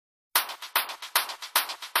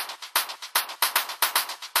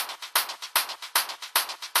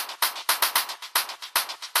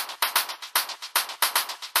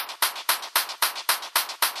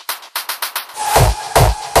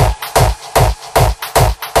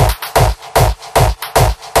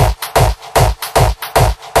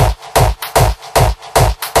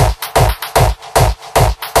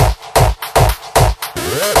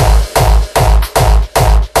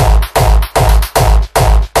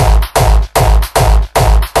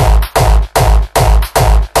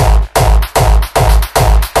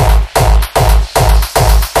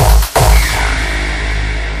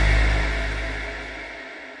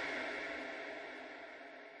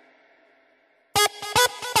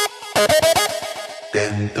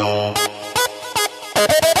伝統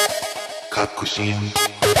革新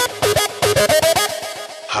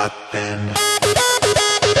発展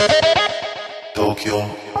東京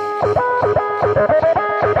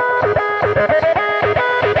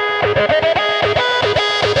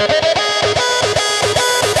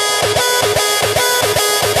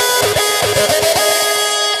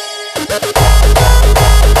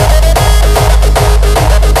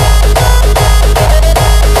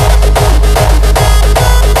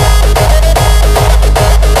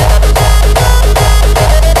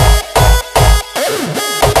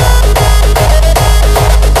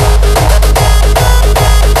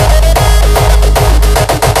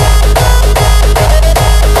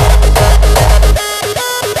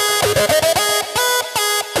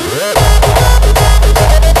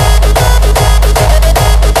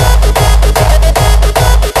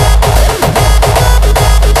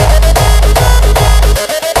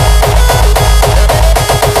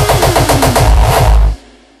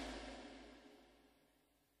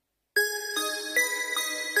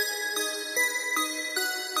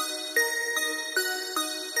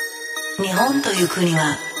日本という国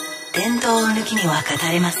は伝統を抜きには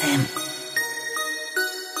語れません。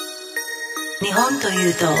日本と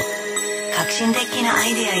いうと革新的なア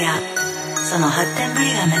イデアやその発展ぶ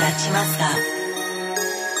りが目立ちますが、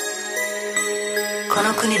こ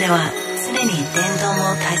の国では常に伝統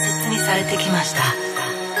も大切にされてきました。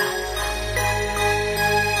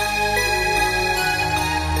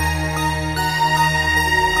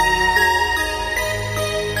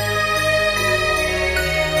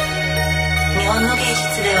日本の芸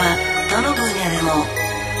術ではどの分野でも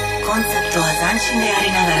コンセプトは斬新であ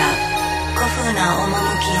りながら古風な趣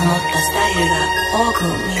を持ったスタイルが多く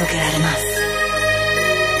見受けられます。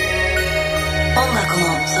音楽も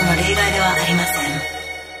その例外ではありません。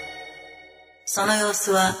その様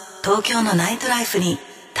子は東京のナイトライフに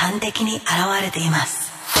端的に現れていま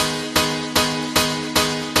す。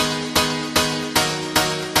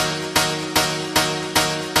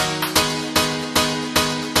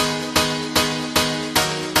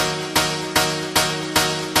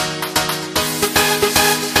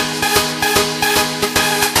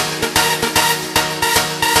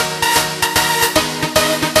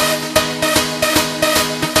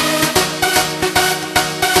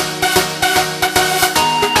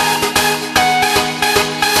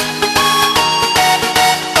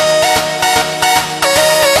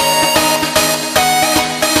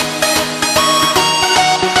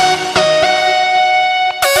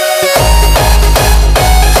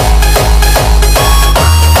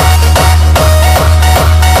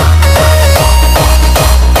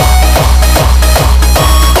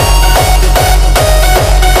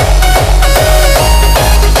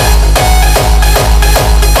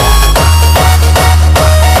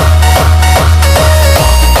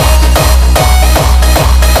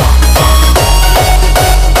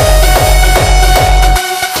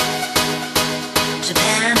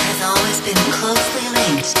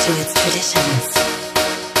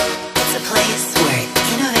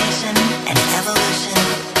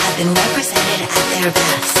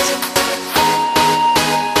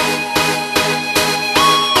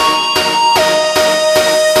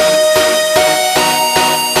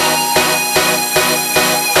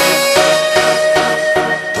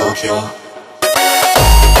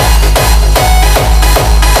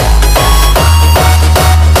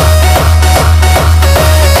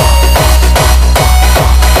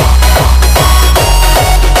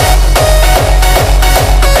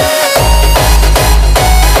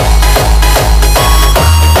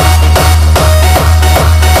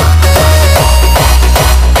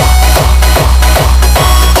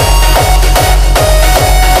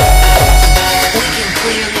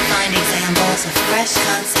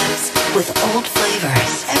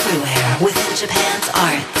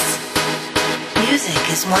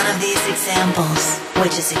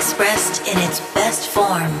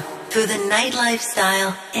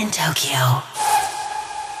Lifestyle in Tokyo.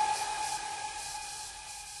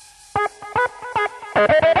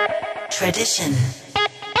 Tradition,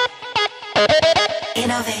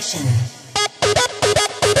 innovation,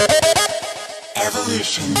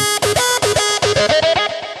 evolution.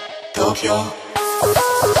 Tokyo.